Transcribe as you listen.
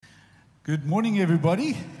Good morning,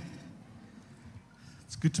 everybody.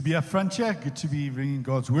 It's good to be up front here. Good to be bringing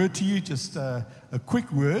God's word to you. Just a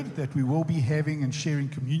quick word that we will be having and sharing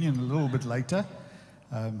communion a little bit later.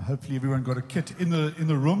 Hopefully, everyone got a kit in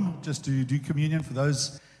the room just to do communion. For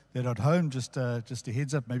those that are at home, just a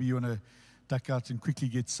heads up. Maybe you want to duck out and quickly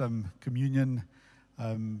get some communion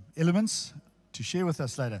elements to share with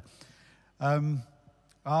us later.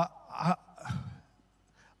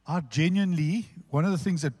 I genuinely, one of the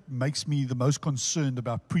things that makes me the most concerned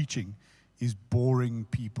about preaching is boring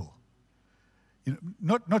people. You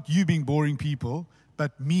know, not you being boring people,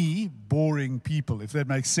 but me boring people, if that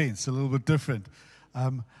makes sense, a little bit different.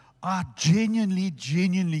 I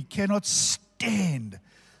genuinely cannot stand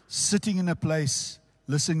sitting in a place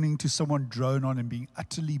listening to someone drone on and being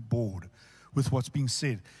utterly bored with what's being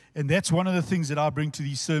said. And that's one of the things that I bring to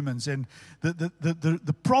these sermons. And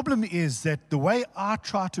the problem is that the way I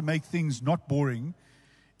try to make things not boring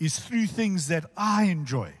is through things that I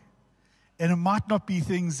enjoy. And it might not be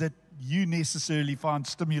things that you necessarily find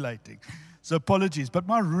stimulating. So apologies. But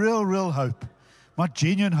my real hope, my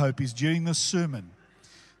genuine hope is during this sermon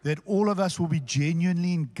that all of us will be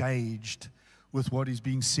genuinely engaged with what is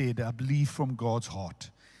being said, I believe, from God's heart.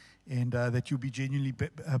 And that you'll be genuinely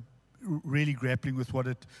really grappling with what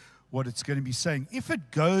it's going to be saying. If it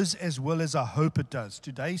goes as well as I hope it does,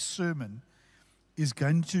 today's sermon is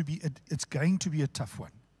going to be a tough one.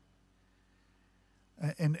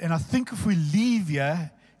 And I think if we leave here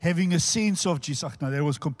having a sense of, geez, no, that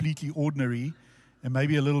was completely ordinary and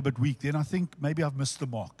maybe a little bit weak, then I think maybe I've missed the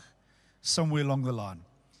mark somewhere along the line.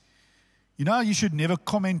 You know, you should never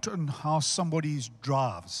comment on how somebody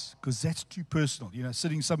drives because that's too personal. You know,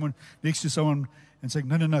 sitting someone next to someone and saying,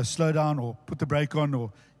 no, slow down or put the brake on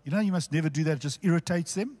or, you know, you must never do that. It just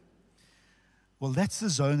irritates them. Well, that's the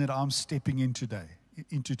zone that I'm stepping into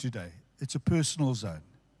today. It's a personal zone.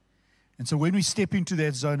 And so when we step into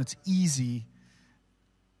that zone, it's easy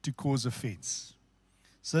to cause offense.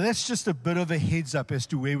 So that's just a bit of a heads up as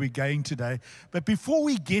to where we're going today. But before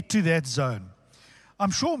we get to that zone,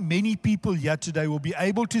 I'm sure many people here today will be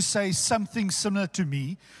able to say something similar to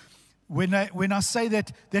me when I say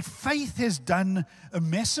that faith has done a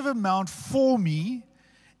massive amount for me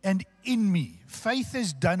and in me. Faith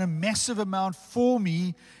has done a massive amount for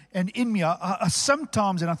me and in me. I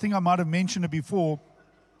sometimes, and I think I might have mentioned it before,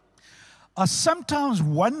 I sometimes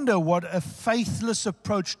wonder what a faithless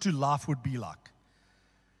approach to life would be like.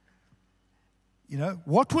 You know,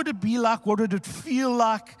 what would it be like? What would it feel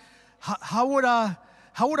like? How would I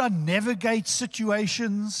navigate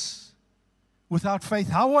situations without faith?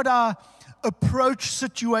 How would I approach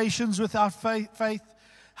situations without faith?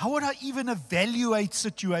 How would I even evaluate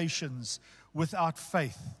situations without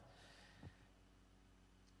faith?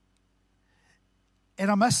 And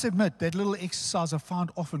I must admit, that little exercise I found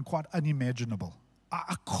often quite unimaginable.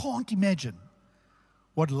 I can't imagine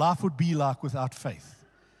what life would be like without faith.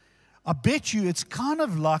 I bet you it's kind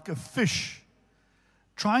of like a fish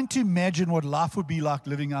trying to imagine what life would be like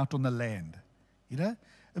living out on the land. You know,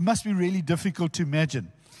 it must be really difficult to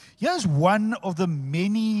imagine. Here's one of the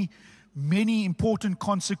many important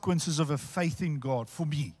consequences of a faith in God for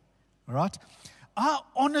me. All right? I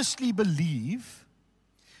honestly believe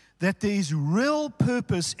that there is real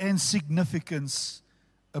purpose and significance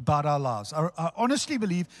about our lives. I honestly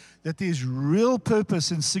believe that there's real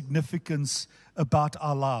purpose and significance about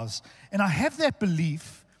our lives. And I have that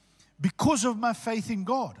belief because of my faith in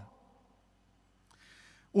God.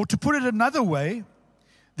 Or to put it another way,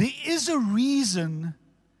 there is a reason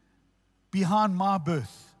behind my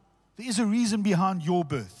birth. There is a reason behind your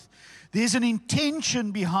birth. There's an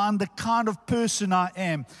intention behind the kind of person I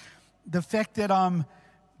am. The fact that I'm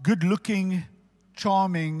good-looking,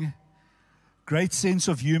 charming, great sense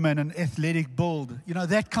of humor and an athletic build, you know,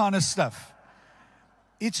 that kind of stuff.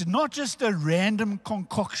 It's not just a random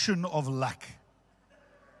concoction of luck.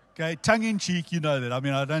 Okay, tongue-in-cheek, you know that. I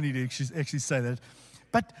mean, I don't need to actually say that.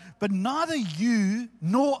 But neither you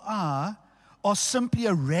nor I are simply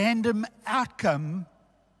a random outcome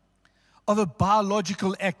of a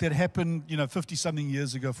biological act that happened, 50-something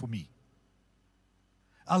years ago for me.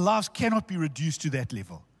 Our lives cannot be reduced to that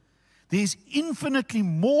level. There's infinitely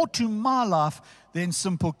more to my life than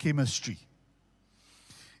simple chemistry.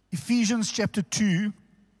 Ephesians chapter 2,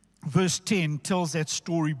 verse 10 tells that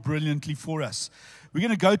story brilliantly for us. We're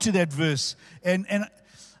going to go to that verse. And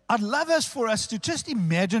I'd love for us to just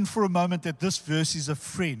imagine for a moment that this verse is a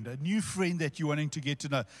friend, a new friend that you're wanting to get to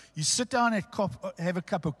know. You sit down have a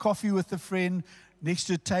cup of coffee with a friend next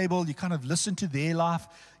to a table. You kind of listen to their life.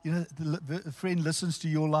 The friend listens to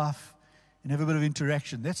your life. and have a bit of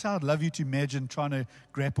interaction. That's how I'd love you to imagine trying to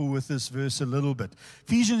grapple with this verse a little bit.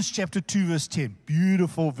 Ephesians chapter 2, verse 10,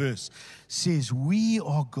 beautiful verse, says, we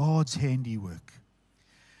are God's handiwork,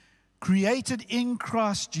 created in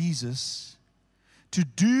Christ Jesus to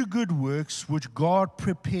do good works which God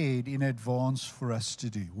prepared in advance for us to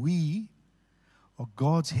do. We are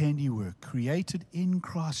God's handiwork, created in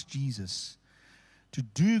Christ Jesus to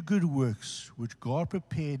do good works which God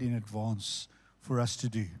prepared in advance for us to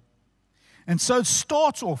do. And so it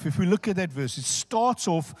starts off, if we look at that verse, it starts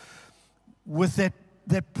off with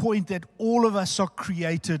that point that all of us are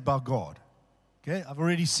created by God. Okay, I've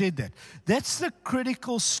already said that. That's the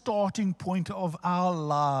critical starting point of our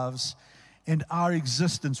lives and our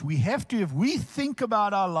existence. We have to, if we think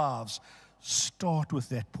about our lives, start with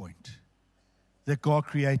that point, that God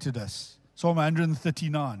created us. Psalm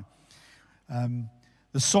 139.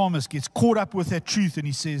 The psalmist gets caught up with that truth, and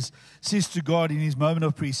he says to God in his moment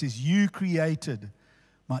of prayer, he says, you created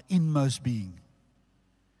my inmost being.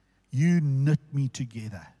 You knit me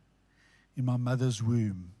together in my mother's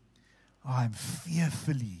womb. I am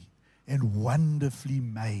fearfully and wonderfully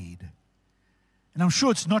made. And I'm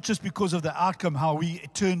sure it's not just because of the outcome, how we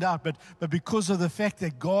turned out, but because of the fact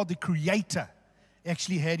that God, the Creator,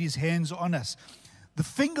 actually had His hands on us. The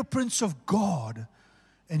fingerprints of God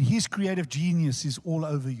and His creative genius is all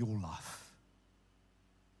over your life.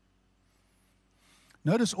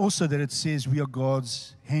 Notice also that it says we are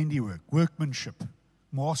God's handiwork, workmanship,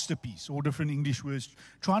 masterpiece, all different English words,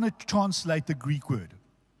 trying to translate the Greek word.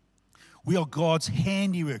 We are God's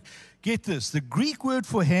handiwork. Get this, the Greek word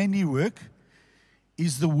for handiwork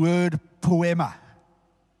is the word poema.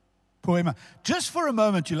 Poema. Just for a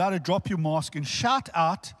moment, you're allowed to drop your mask and shout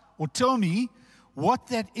out or tell me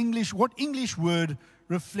what English word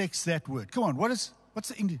reflects that word. Come on, what's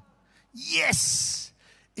the English? Yes,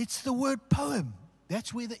 it's the word poem.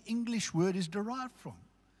 That's where the English word is derived from.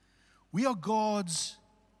 We are God's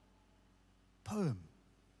poem.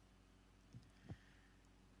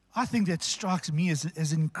 I think that strikes me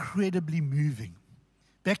as incredibly moving.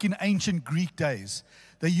 Back in ancient Greek days,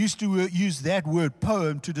 they used to use that word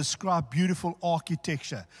poem to describe beautiful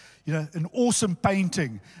architecture, an awesome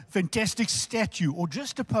painting, fantastic statue, or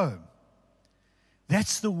just a poem.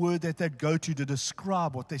 That's the word that they'd go to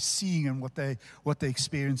describe what they're seeing and what they're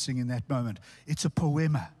experiencing in that moment. It's a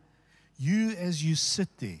poema. You, as you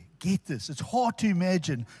sit there, get this. It's hard to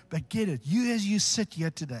imagine, but get it. You, as you sit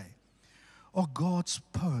here today, are God's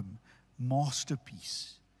poem,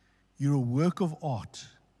 masterpiece. You're a work of art.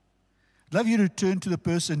 I'd love you to turn to the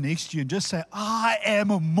person next to you and just say, I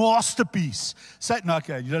am a masterpiece. Say, no,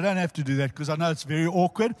 okay, you don't have to do that because I know it's very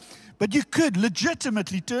awkward. But you could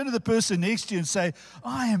legitimately turn to the person next to you and say,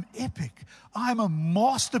 I am epic. I am a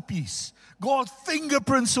masterpiece. God's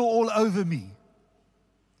fingerprints are all over me.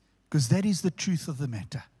 Because that is the truth of the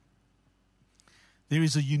matter. There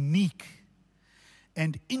is a unique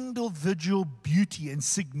and individual beauty and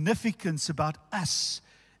significance about us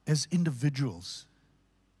as individuals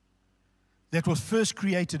that was first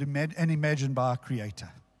created and imagined by our Creator.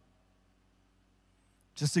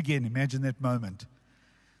 Just again, imagine that moment.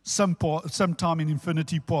 Sometime in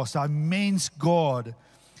infinity past, our immense God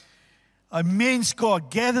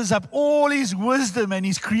gathers up all His wisdom and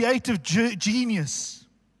His creative genius.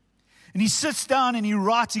 And He sits down and He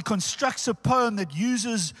writes, He constructs a poem that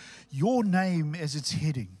uses your name as its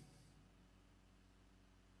heading.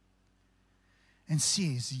 And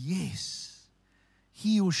says, yes,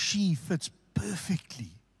 he or she fits perfectly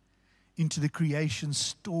into the creation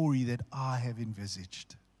story that I have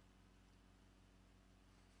envisaged.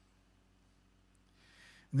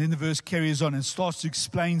 And then the verse carries on and starts to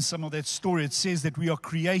explain some of that story. It says that we are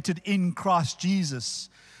created in Christ Jesus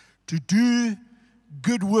to do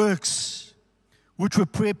good works which were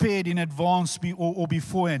prepared in advance or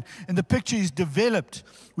beforehand. And the picture is developed.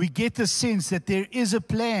 We get the sense that there is a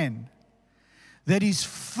plan that is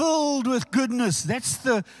filled with goodness. That's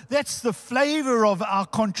the flavor of our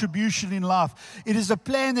contribution in life. It is a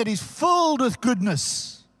plan that is filled with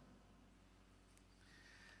goodness.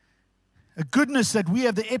 A goodness that we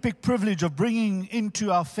have the epic privilege of bringing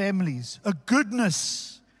into our families. A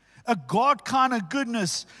goodness, a God kind of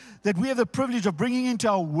goodness that we have the privilege of bringing into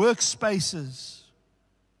our workspaces.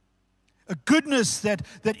 A goodness that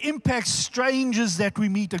impacts strangers that we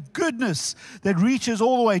meet. A goodness that reaches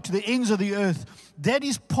all the way to the ends of the earth. That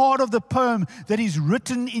is part of the poem that is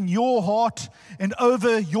written in your heart and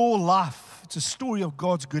over your life. It's a story of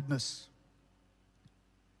God's goodness.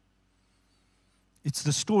 It's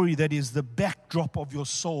the story that is the backdrop of your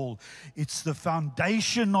soul. It's the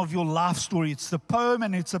foundation of your life story. It's the poem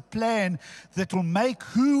and it's a plan that will make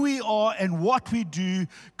who we are and what we do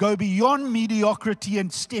go beyond mediocrity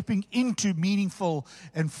and stepping into meaningful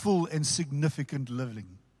and full and significant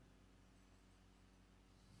living.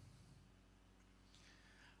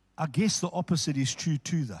 I guess the opposite is true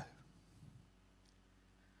too, though.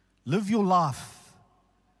 Live your life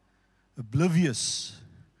oblivious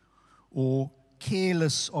or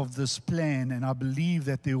careless of this plan, and I believe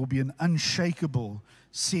that there will be an unshakable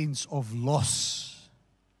sense of loss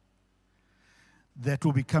that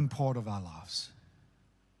will become part of our lives.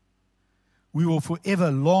 We will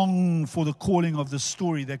forever long for the calling of the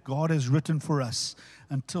story that God has written for us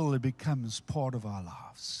until it becomes part of our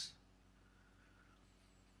lives.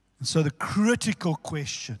 And so the critical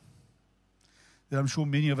question that I'm sure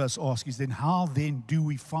many of us ask is then, how then do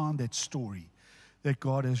we find that story that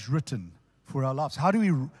God has written for our lives? How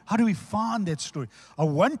do we find that story? I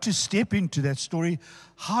want to step into that story.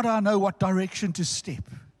 How do I know what direction to step?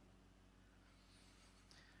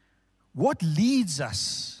 What leads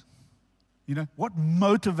us? What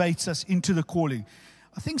motivates us into the calling?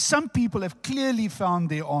 I think some people have clearly found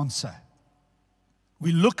their answer.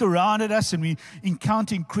 We look around at us and we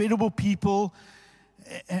encounter incredible people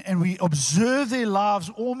and we observe their lives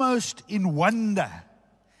almost in wonder.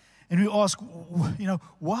 And we ask,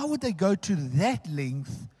 why would they go to that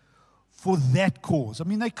length for that cause? I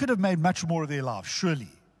mean, they could have made much more of their lives, surely.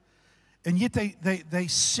 And yet they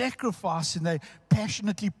sacrifice and they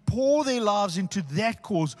passionately pour their lives into that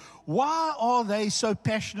cause. Why are they so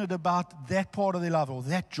passionate about that part of their life or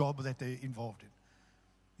that job that they're involved in?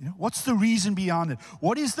 What's the reason behind it?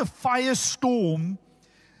 What is the firestorm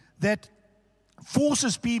that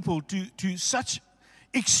forces people to such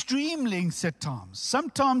extreme lengths at times,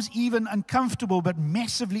 sometimes even uncomfortable but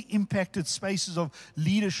massively impacted spaces of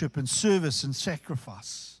leadership and service and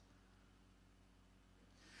sacrifice?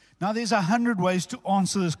 Now, there's 100 ways to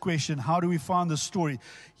answer this question. How do we find the story?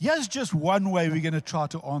 Here's just one way we're going to try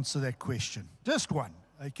to answer that question. Just one,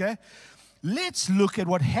 okay? Let's look at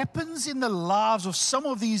what happens in the lives of some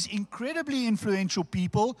of these incredibly influential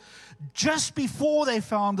people just before they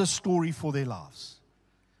found the story for their lives.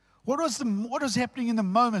 What was happening in the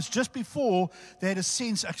moments just before they had a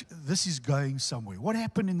sense, this is going somewhere? What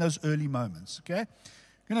happened in those early moments, okay?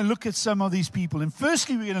 We're going to look at some of these people. And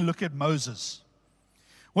firstly, we're going to look at Moses,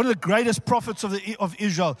 one of the greatest prophets of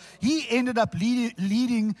Israel. He ended up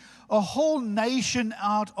leading a whole nation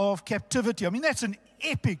out of captivity. I mean, that's an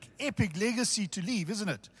epic legacy to leave, isn't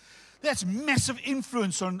it? That's massive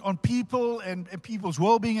influence on people and people's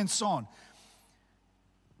well-being and so on.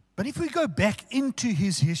 But if we go back into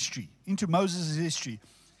his history, into Moses' history,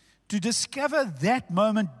 to discover that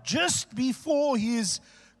moment just before his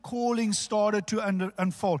calling started to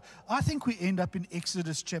unfold, I think we end up in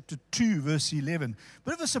Exodus chapter 2, verse 11.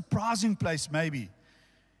 Bit of a surprising place, maybe,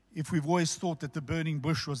 if we've always thought that the burning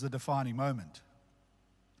bush was the defining moment.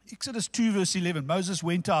 Exodus 2, verse 11, Moses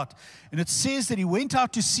went out, and it says that he went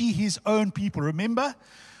out to see his own people. Remember,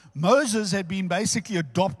 Moses had been basically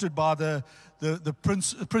adopted by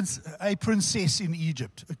a princess in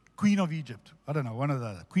Egypt, a queen of Egypt. I don't know, one of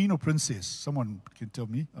the queen or princess. Someone can tell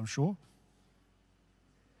me, I'm sure.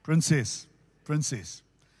 Princess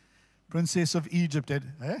of Egypt.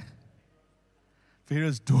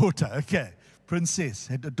 Pharaoh's daughter, okay. Princess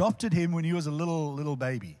had adopted him when he was a little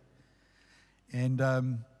baby. And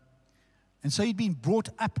so he'd been brought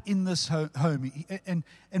up in this home.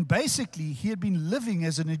 And basically, he had been living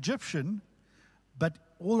as an Egyptian, but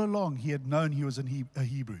all along he had known he was a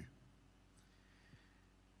Hebrew.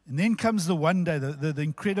 And then comes the one day, the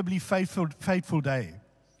incredibly fateful day,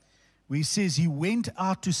 where he says he went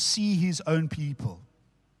out to see his own people.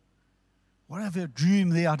 Whatever drew him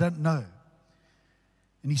there, I don't know.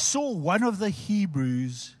 And he saw one of the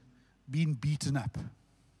Hebrews being beaten up.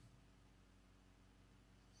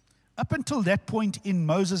 Up until that point in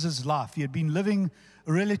Moses' life, he had been living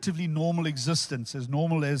a relatively normal existence, as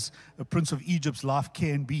normal as a prince of Egypt's life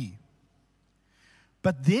can be.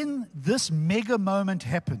 But then this mega moment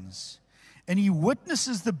happens, and he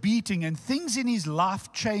witnesses the beating, and things in his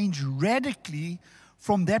life change radically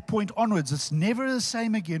from that point onwards. It's never the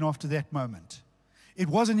same again after that moment. It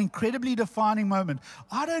was an incredibly defining moment.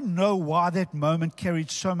 I don't know why that moment carried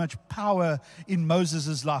so much power in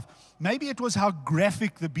Moses' life. Maybe it was how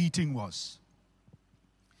graphic the beating was.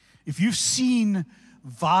 If you've seen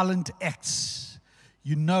violent acts,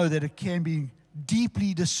 you know that it can be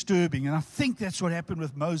deeply disturbing. And I think that's what happened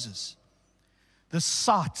with Moses. The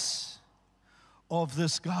sights of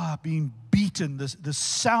this guy being beaten, the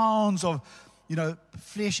sounds of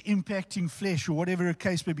flesh impacting flesh, or whatever the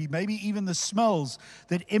case may be. Maybe even the smells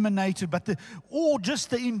that emanated, or just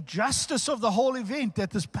the injustice of the whole event,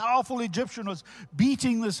 that this powerful Egyptian was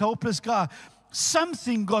beating this helpless guy.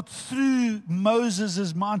 Something got through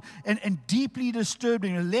Moses' mind and deeply disturbed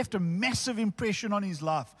him and left a massive impression on his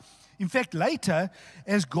life. In fact, later,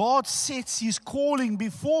 as God sets his calling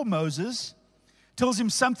before Moses, tells him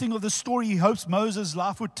something of the story he hopes Moses'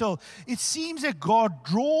 life would tell, it seems that God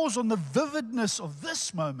draws on the vividness of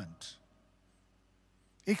this moment.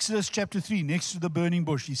 Exodus chapter 3, next to the burning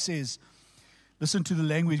bush, he says, listen to the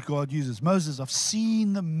language God uses. Moses, I've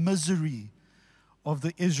seen the misery of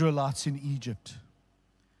the Israelites in Egypt.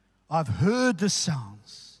 I've heard the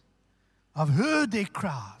sounds. I've heard their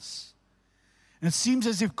cries. And it seems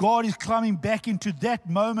as if God is climbing back into that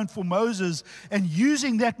moment for Moses and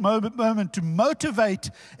using that moment to motivate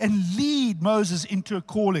and lead Moses into a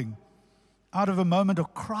calling. Out of a moment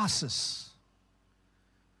of crisis,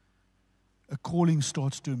 a calling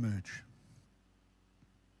starts to emerge.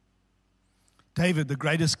 David, the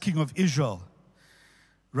greatest king of Israel,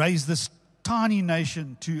 raised this tiny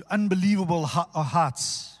nation to unbelievable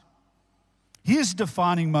heights. His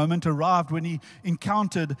defining moment arrived when he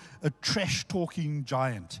encountered a trash-talking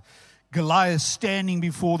giant, Goliath, standing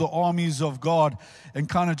before the armies of God and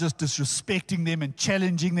kind of just disrespecting them and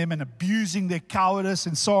challenging them and abusing their cowardice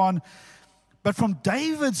and so on. But from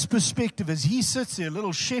David's perspective, as he sits there, a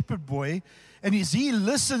little shepherd boy, and as he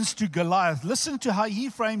listens to Goliath, listen to how he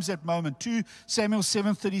frames that moment. 2 Samuel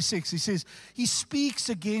 7:36, he says, he speaks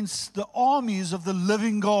against the armies of the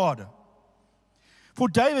living God. For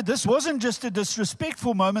David, this wasn't just a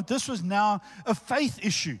disrespectful moment, this was now a faith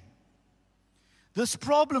issue. This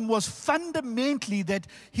problem was fundamentally that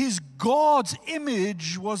his God's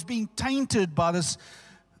image was being tainted by this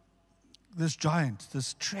giant,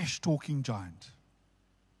 this trash-talking giant.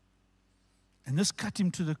 And this cut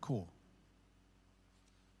him to the core.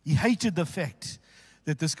 He hated the fact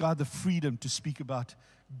that this guy had the freedom to speak about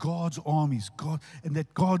God's armies, and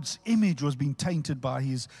that God's image was being tainted by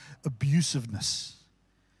his abusiveness.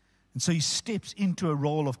 And so he steps into a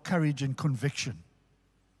role of courage and conviction.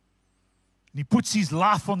 And he puts his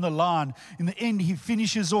life on the line. In the end, he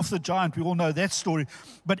finishes off the giant. We all know that story.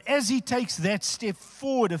 But as he takes that step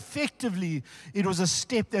forward, effectively, it was a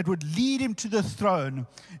step that would lead him to the throne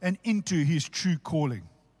and into his true calling.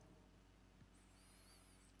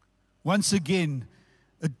 Once again,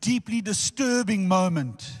 a deeply disturbing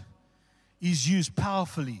moment is used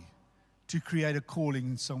powerfully to create a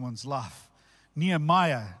calling in someone's life.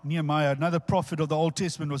 Nehemiah, another prophet of the Old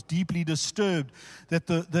Testament, was deeply disturbed that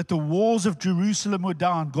the walls of Jerusalem were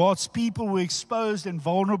down. God's people were exposed and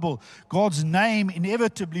vulnerable. God's name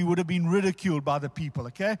inevitably would have been ridiculed by the people,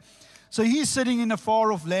 okay? So he's sitting in a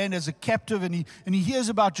far-off land as a captive, and he hears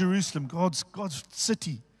about Jerusalem, God's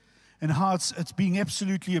city, and how it's being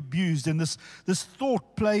absolutely abused. And this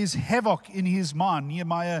thought plays havoc in his mind.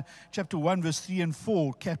 Nehemiah chapter 1, verse 3 and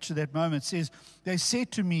 4 capture that moment. It says, they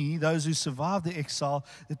said to me, those who survived the exile,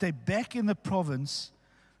 that they back in the province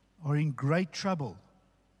are in great trouble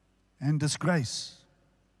and disgrace.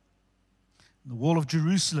 The wall of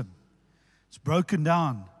Jerusalem is broken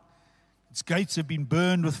down. Its gates have been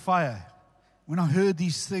burned with fire. When I heard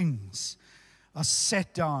these things, I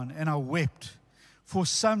sat down and I wept. For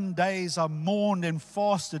some days I mourned and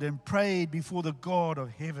fasted and prayed before the God of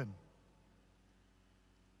heaven.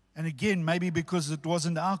 And again, maybe because it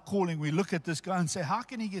wasn't our calling, we look at this guy and say, how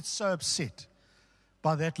can he get so upset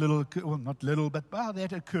by that by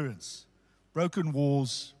that occurrence? Broken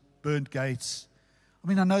walls, burnt gates. I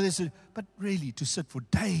mean, I know but really to sit for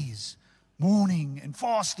days, mourning and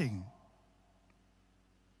fasting.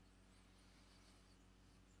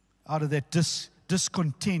 Out of that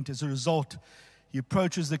discontent as a result, he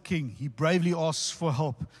approaches the king. He bravely asks for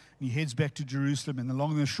help, and he heads back to Jerusalem. And the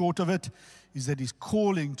long and the short of it is that his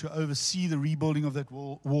calling to oversee the rebuilding of that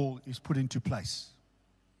wall is put into place.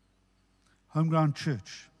 Homeground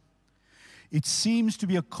Church. It seems to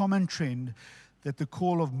be a common trend that the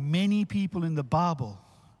call of many people in the Bible,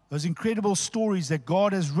 those incredible stories that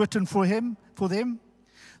God has written for them,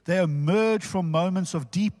 they emerge from moments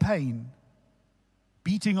of deep pain,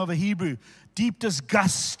 beating of a Hebrew, deep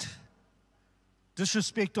disgust,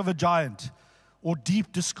 disrespect of a giant, or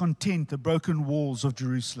deep discontent, the broken walls of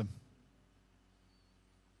Jerusalem.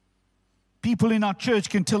 People in our church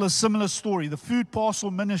can tell a similar story. The food parcel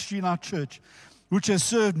ministry in our church, which has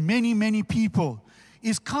served many, many people,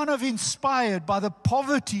 is kind of inspired by the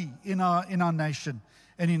poverty in our nation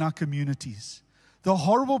and in our communities. The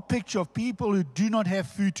horrible picture of people who do not have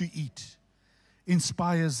food to eat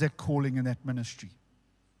inspires that calling and that ministry.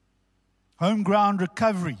 Homeground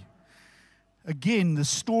Recovery Again, the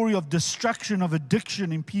story of destruction of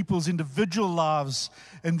addiction in people's individual lives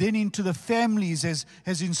and then into the families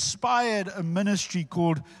has inspired a ministry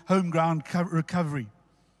called Homeground Recovery.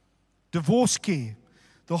 Divorce care,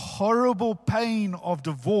 the horrible pain of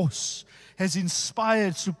divorce has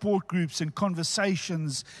inspired support groups and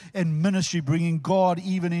conversations and ministry, bringing God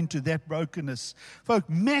even into that brokenness. Folks,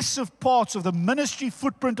 massive parts of the ministry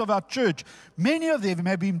footprint of our church, many of them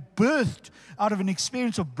have been birthed out of an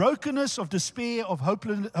experience of brokenness, of despair, of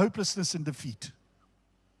hopelessness and defeat.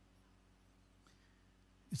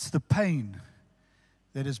 It's the pain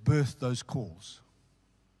that has birthed those calls.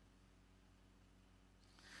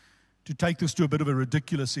 To take this to a bit of a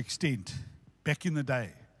ridiculous extent, back in the day,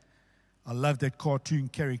 I loved that cartoon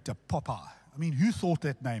character, Popeye. I mean, who thought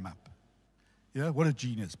that name up? Yeah, what a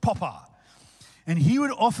genius, Popeye. And he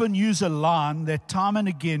would often use a line that time and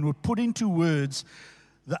again would put into words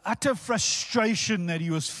the utter frustration that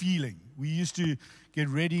he was feeling. We used to get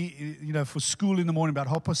ready, for school in the morning, about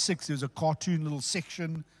 6:30. There was a cartoon little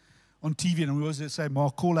section on TV, and we always say,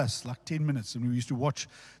 Mark, call us, like 10 minutes. And we used to watch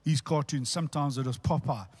these cartoons. Sometimes it was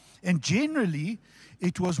Popeye. And generally,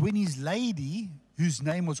 it was when his lady, whose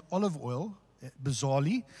name was Olive Oil,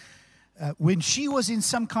 bizarrely, when she was in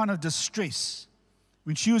some kind of distress,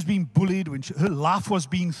 when she was being bullied, when her life was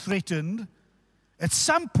being threatened, at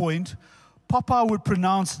some point, Popeye would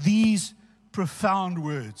pronounce these profound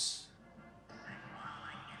words.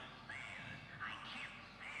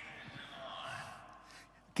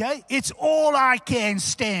 Okay? It's all I can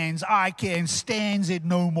stands it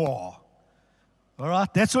no more. All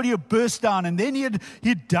right? That's what he'll burst down. And then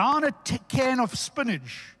he'd down a can of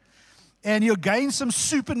spinach. And he'll gain some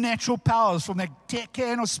supernatural powers from that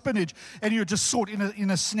can of spinach. And he'll just sort,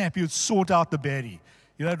 in a snap, he would sort out the baddie.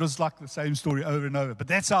 It was like the same story over and over. But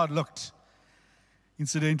that's how it looked.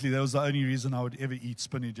 Incidentally, that was the only reason I would ever eat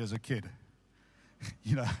spinach as a kid.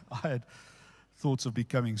 I had thoughts of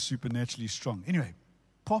becoming supernaturally strong. Anyway,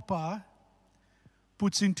 Popeye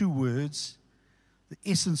puts into words the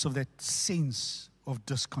essence of that sense of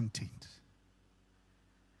discontent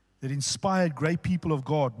that inspired great people of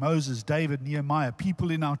God, Moses, David, Nehemiah,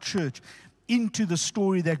 people in our church, into the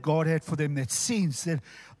story that God had for them, that sense that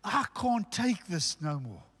I can't take this no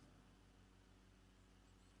more.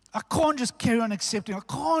 I can't just carry on accepting.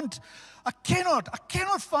 I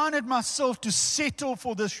cannot find it myself to settle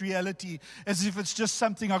for this reality as if it's just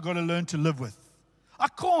something I've got to learn to live with. I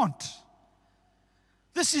can't.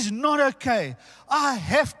 This is not okay. I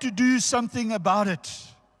have to do something about it.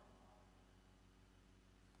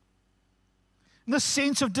 And the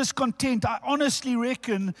sense of discontent, I honestly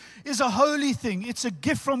reckon, is a holy thing. It's a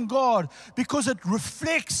gift from God because it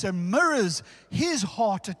reflects and mirrors His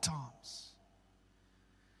heart at times.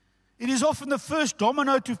 It is often the first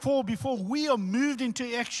domino to fall before we are moved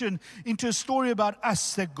into action, into a story about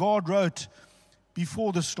us that God wrote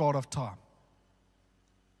before the start of time.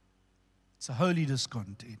 It's a holy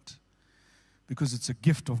discontent because it's a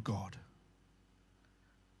gift of God.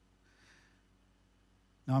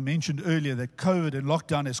 Now, I mentioned earlier that COVID and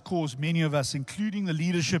lockdown has caused many of us, including the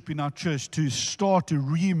leadership in our church, to start to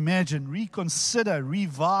reimagine, reconsider,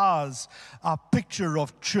 revise our picture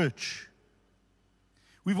of church.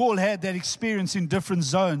 We've all had that experience in different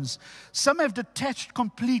zones. Some have detached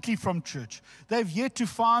completely from church. They've yet to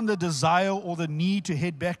find the desire or the need to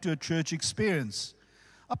head back to a church experience.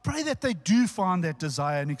 I pray that they do find that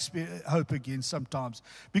desire and hope again sometimes.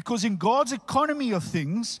 Because in God's economy of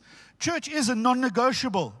things, church is a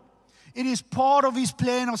non-negotiable. It is part of His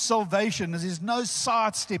plan of salvation. There's no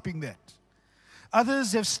sidestepping that.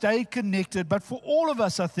 Others have stayed connected, but for all of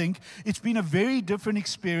us, I think, it's been a very different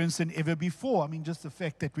experience than ever before. I mean, just the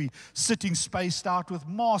fact that we're sitting spaced out with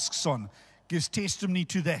masks on gives testimony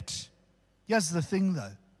to that. Here's the thing,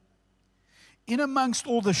 though. In amongst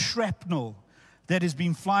all the shrapnel that has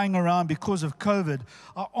been flying around because of COVID,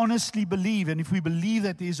 I honestly believe, and if we believe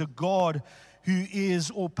that there's a God who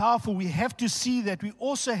is all-powerful, we have to see that we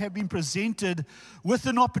also have been presented with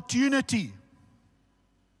an opportunity.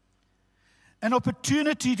 An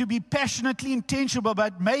opportunity to be passionately intentional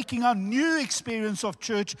about making our new experience of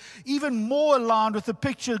church even more aligned with the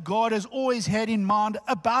picture God has always had in mind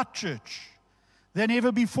about church than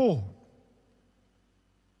ever before.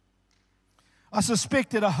 I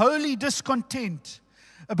suspect that a holy discontent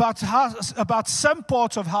about some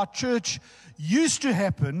parts of how church used to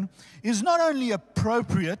happen is not only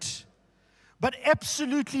appropriate, but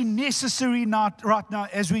absolutely necessary right now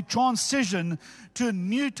as we transition to a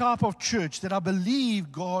new type of church that I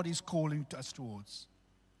believe God is calling us towards.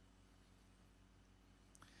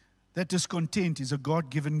 That discontent is a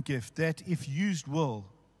God-given gift that, if used well,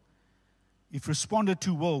 if responded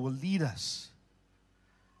to well, will lead us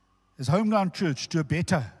as Homeground Church to a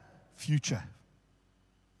better future.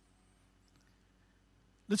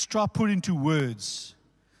 Let's try to put into words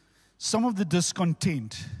some of the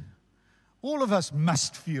discontent all of us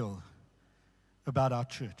must feel about our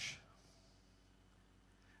church.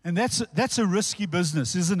 And that's a risky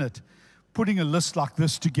business, isn't it? Putting a list like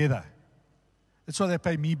this together. That's why they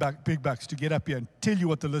pay me big bucks to get up here and tell you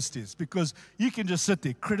what the list is, because you can just sit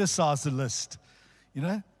there, criticize the list. You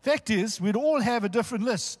know, fact is, we'd all have a different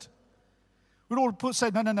list. We'd all say,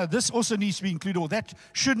 no, this also needs to be included, or that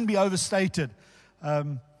shouldn't be overstated.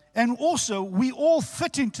 And also, we all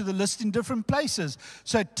fit into the list in different places.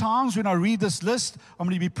 So at times when I read this list, I'm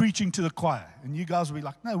going to be preaching to the choir. And you guys will be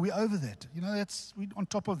like, no, we're over that. You know, we're on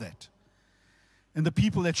top of that. And the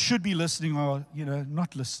people that should be listening are,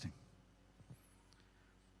 not listening.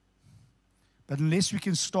 But unless we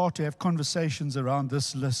can start to have conversations around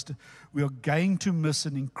this list, we are going to miss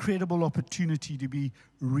an incredible opportunity to be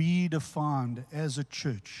redefined as a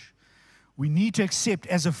church. We need to accept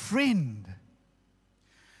as a friend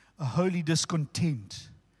a holy discontent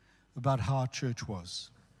about how our church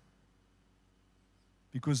was.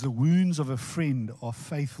 Because the wounds of a friend are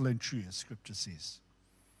faithful and true, as Scripture says.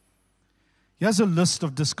 Here's a list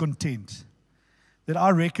of discontent that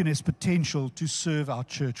I reckon has potential to serve our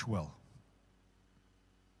church well.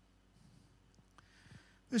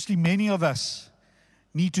 Firstly, many of us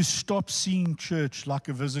need to stop seeing church like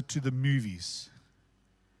a visit to the movies,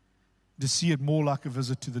 to see it more like a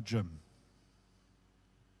visit to the gym.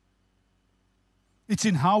 It's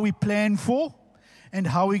in how we plan for and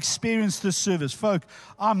how we experience this service. Folk,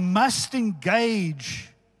 I must engage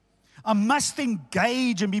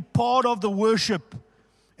and be part of the worship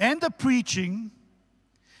and the preaching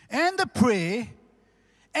and the prayer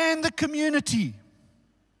and the community.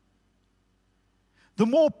 The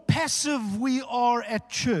more passive we are at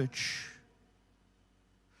church,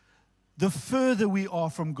 the further we are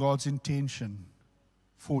from God's intention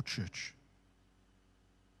for church.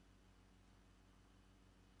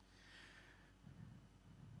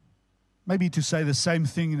 Maybe to say the same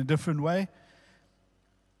thing in a different way,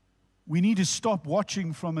 we need to stop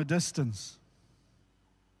watching from a distance.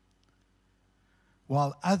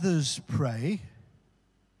 While others pray,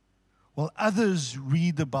 while others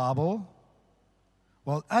read the Bible,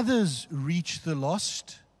 while others reach the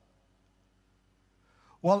lost,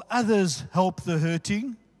 while others help the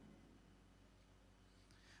hurting.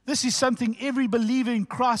 This is something every believer in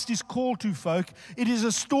Christ is called to, folk. It is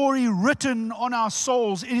a story written on our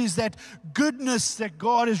souls. It is that goodness that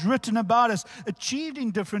God has written about us, achieved in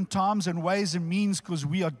different times and ways and means because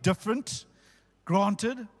we are different,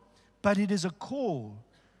 granted, but it is a call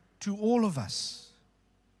to all of us.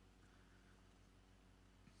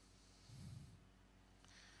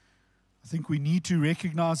 I think we need to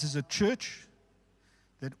recognize as a church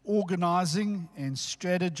that organizing and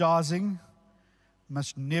strategizing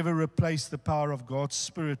must never replace the power of God's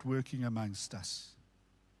Spirit working amongst us.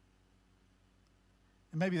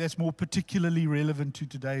 And maybe that's more particularly relevant to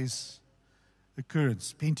today's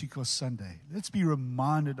occurrence, Pentecost Sunday. Let's be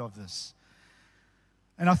reminded of this.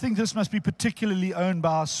 And I think this must be particularly owned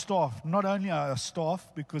by our staff. Not only our staff,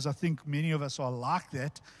 because I think many of us are like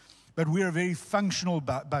that, but we're a very functional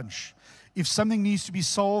bunch. If something needs to be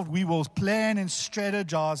solved, we will plan and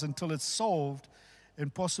strategize until it's solved,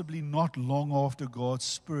 and possibly not long after God's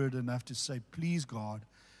Spirit enough to say, please God,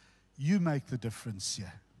 you make the difference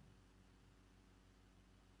here.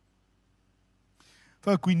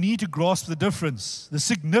 Folk, we need to grasp the difference, the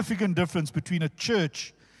significant difference between a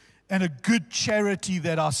church and a good charity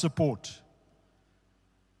that I support.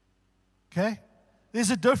 Okay? There's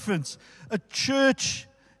a difference. A church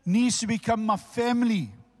needs to become my family.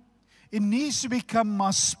 It needs to become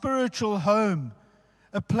my spiritual home.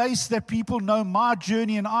 A place that people know my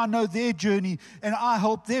journey and I know their journey, and I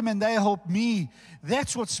help them and they help me.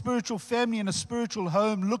 That's what spiritual family and a spiritual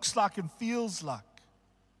home looks like and feels like.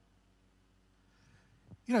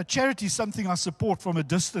 Charity is something I support from a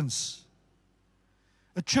distance.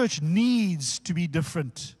 A church needs to be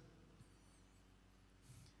different.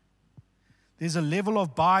 There's a level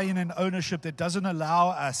of buy-in and ownership that doesn't allow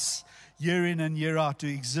us year in and year out to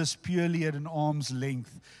exist purely at an arm's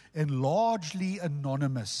length and largely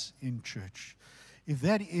anonymous in church. If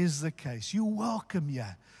that is the case, you're welcome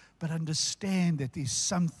here, but understand that there's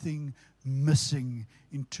something missing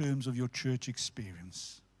in terms of your church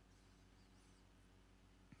experience.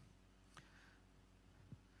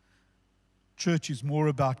 Church is more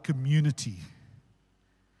about community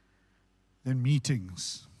than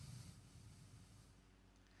meetings.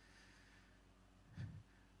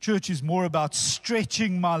 Church is more about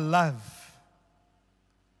stretching my love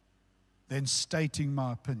than stating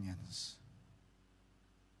my opinions.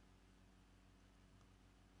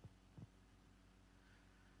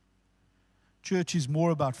 Church is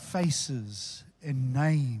more about faces and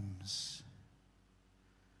names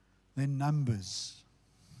than numbers.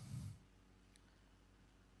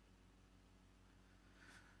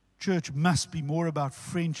 Church must be more about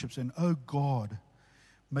friendships, and oh God,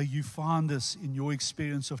 may you find this in your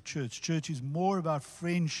experience of church. Church is more about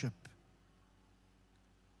friendship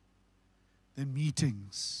than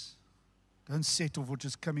meetings. Don't settle for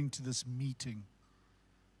just coming to this meeting.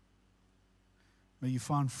 May you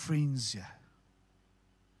find friends here.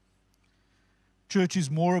 Church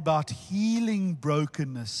is more about healing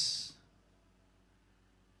brokenness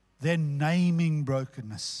than naming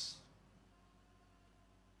brokenness.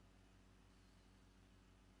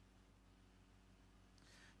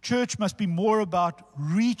 Church must be more about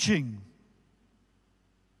reaching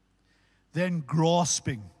than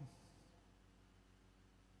grasping.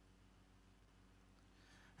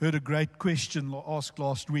 Heard a great question asked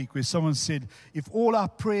last week where someone said, if all our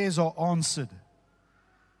prayers are answered,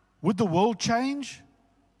 would the world change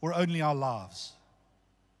or only our lives?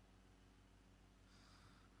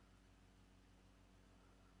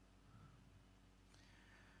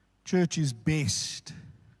 Church is best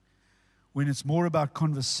when it's more about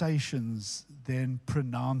conversations than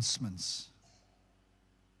pronouncements.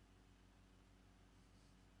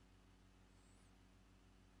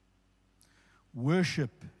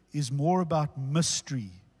 Worship is more about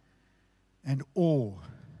mystery and awe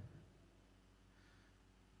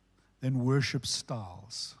than worship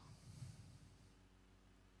styles.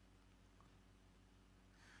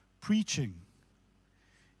 Preaching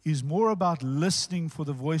is more about listening for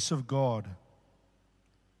the voice of God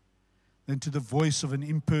than to the voice of an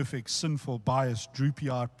imperfect, sinful, biased,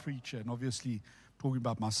 droopy-eyed preacher. And obviously, talking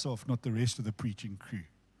about myself, not the rest of the preaching crew.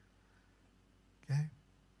 Okay?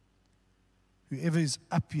 Whoever is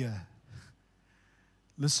up here,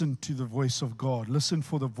 listen to the voice of God. Listen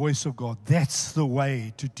for the voice of God. That's the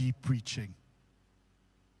way to deep preaching.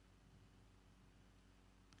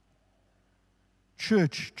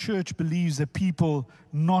 Church believes that people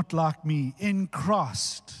not like me in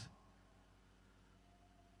Christ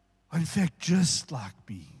are in fact just like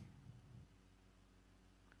me.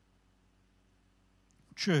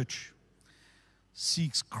 Church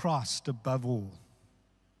seeks Christ above all,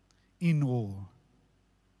 in all,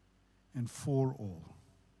 and for all.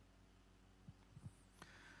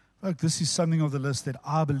 Look, this is something of the list that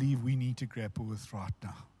I believe we need to grapple with right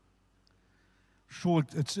now. Sure,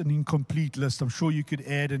 it's an incomplete list. I'm sure you could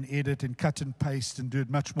add and edit and cut and paste and do it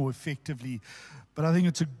much more effectively. But I think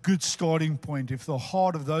it's a good starting point if the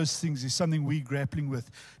heart of those things is something we're grappling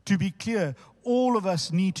with. To be clear, all of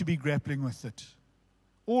us need to be grappling with it.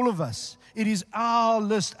 All of us. It is our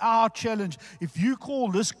list, our challenge. If you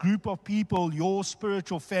call this group of people your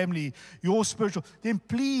spiritual family, then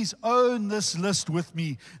please own this list with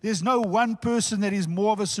me. There's no one person that is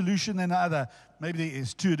more of a solution than the other. Maybe there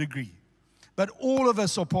is, to a degree. But all of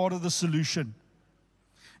us are part of the solution.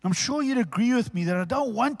 I'm sure you'd agree with me that I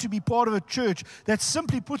don't want to be part of a church that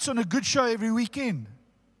simply puts on a good show every weekend.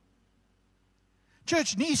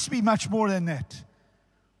 Church needs to be much more than that.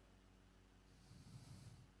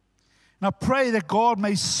 And I pray that God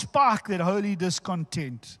may spark that holy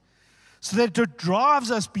discontent so that it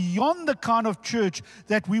drives us beyond the kind of church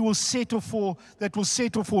that we will settle for,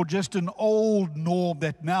 just an old norm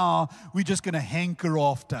that now we're just going to hanker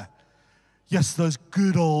after. Yes, those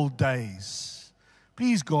good old days.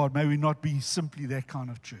 Please, God, may we not be simply that kind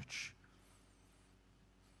of church.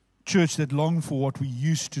 Church that long for what we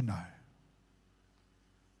used to know.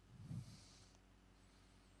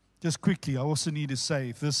 Just quickly, I also need to say,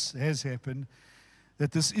 if this has happened,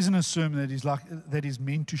 that this isn't a sermon that is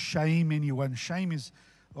meant to shame anyone. Shame is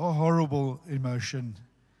a horrible emotion.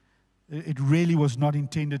 It really was not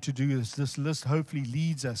intended to do this. This list hopefully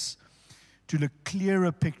leads us to the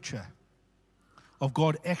clearer picture of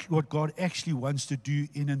what God actually wants to do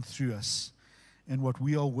in and through us and what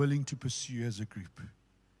we are willing to pursue as a group.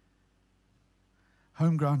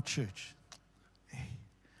 Homeground church.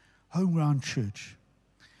 Homeground church.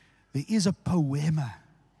 There is a poema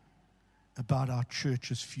about our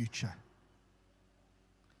church's future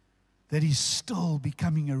that is still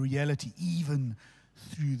becoming a reality even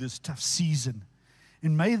through this tough season.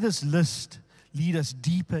 And may this list lead us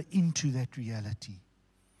deeper into that reality,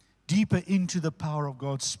 deeper into the power of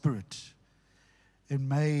God's Spirit. And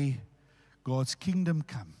may God's kingdom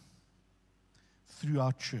come through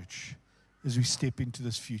our church as we step into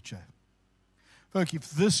this future. Folks, if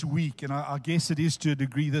this week, and I guess it is to a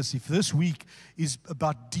degree if this week is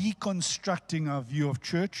about deconstructing our view of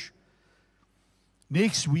church,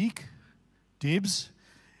 Next week, Debs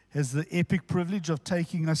has the epic privilege of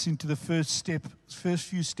taking us into the first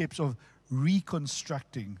few steps of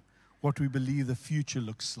reconstructing what we believe the future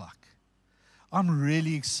looks like. I'm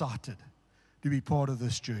really excited to be part of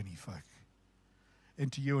this journey, folk, and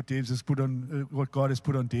to hear what what God has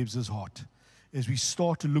put on Debs' heart as we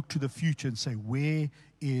start to look to the future and say, where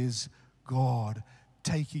is God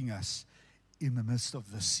taking us in the midst of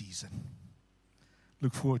this season?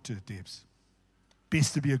 Look forward to it, Debs.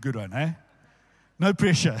 Best to be a good one, eh? No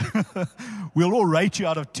pressure. We'll all rate you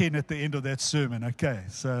out of 10 at the end of that sermon, okay?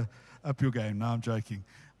 So up your game. No, I'm joking.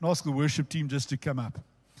 And ask the worship team just to come up.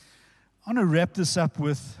 I want to wrap this up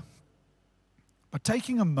by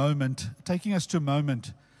taking us to a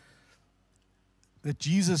moment that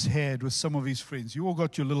Jesus had with some of his friends. You all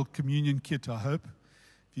got your little communion kit, I hope.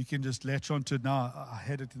 If you can just latch onto it now. I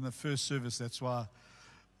had it in the first service. That's why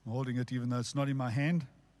I'm holding it even though it's not in my hand.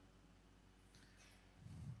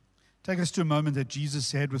 Take us to a moment that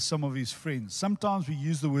Jesus had with some of his friends. Sometimes we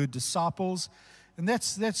use the word disciples, and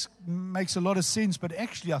that makes a lot of sense. But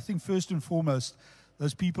actually, I think first and foremost,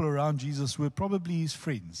 those people around Jesus were probably his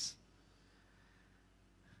friends.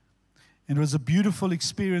 And it was a beautiful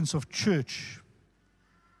experience of church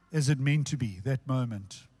as it meant to be, that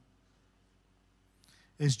moment.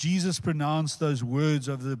 As Jesus pronounced those words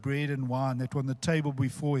over the bread and wine that were on the table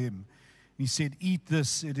before him, he said, "Eat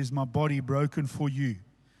this, it is my body broken for you,"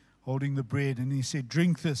 holding the bread. And he said,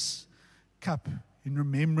 "Drink this cup in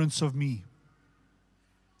remembrance of me."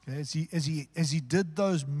 Okay, as he did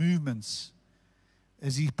those movements,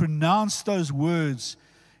 as he pronounced those words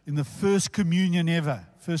in the first communion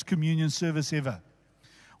service ever,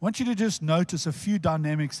 I want you to just notice a few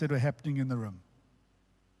dynamics that were happening in the room.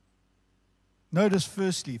 Notice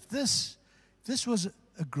firstly, if this was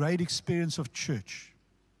a great experience of church,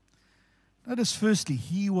 notice firstly,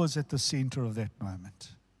 he was at the center of that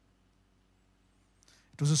moment.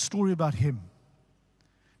 It was a story about him,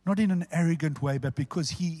 not in an arrogant way, but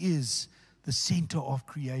because he is the center of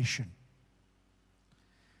creation.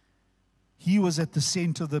 He was at the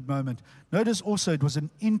center of the moment. Notice also it was an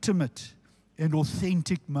intimate and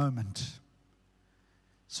authentic moment.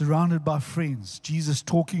 Surrounded by friends, Jesus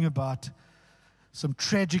talking about some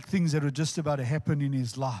tragic things that were just about to happen in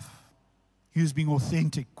his life. He was being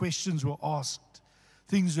authentic. Questions were asked.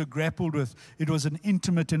 Things were grappled with. It was an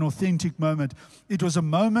intimate and authentic moment. It was a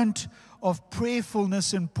moment of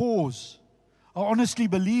prayerfulness and pause. I honestly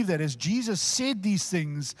believe that as Jesus said these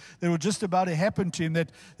things that were just about to happen to him,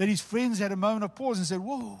 that his friends had a moment of pause and said,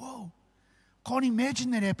 whoa, can't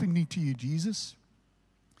imagine that happening to you, Jesus.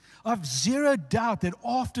 I've zero doubt that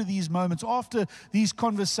after these moments, after these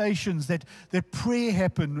conversations, that prayer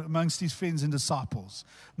happened amongst his friends and disciples.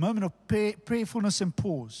 A moment of prayerfulness and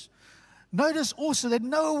pause. Notice also that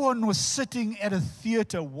no one was sitting at a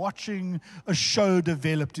theater watching a show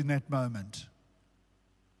developed in that moment.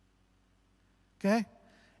 Okay?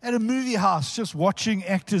 At a movie house, just watching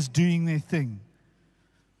actors doing their thing.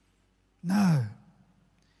 No.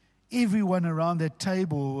 Everyone around that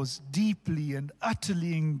table was deeply and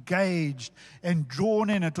utterly engaged and drawn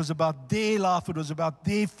in. It was about their life. It was about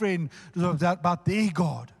their friend. It was about their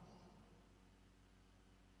God.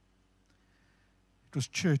 It was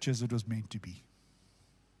church as it was meant to be.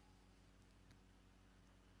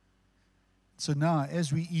 So now,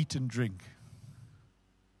 as we eat and drink,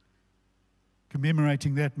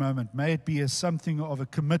 commemorating that moment, may it be as something of a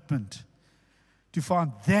commitment to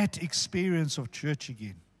find that experience of church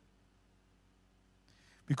again.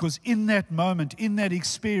 Because in that moment, in that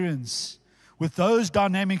experience, with those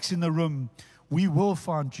dynamics in the room, we will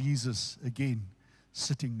find Jesus again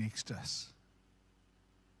sitting next to us,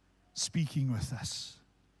 speaking with us.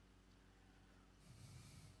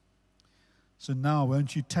 So now,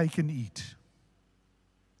 won't you take and eat?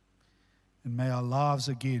 And may our lives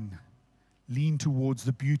again lean towards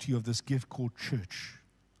the beauty of this gift called church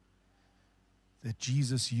that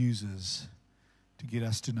Jesus uses to get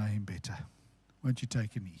us to know him better. Won't you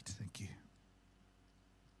take and eat? Thank you.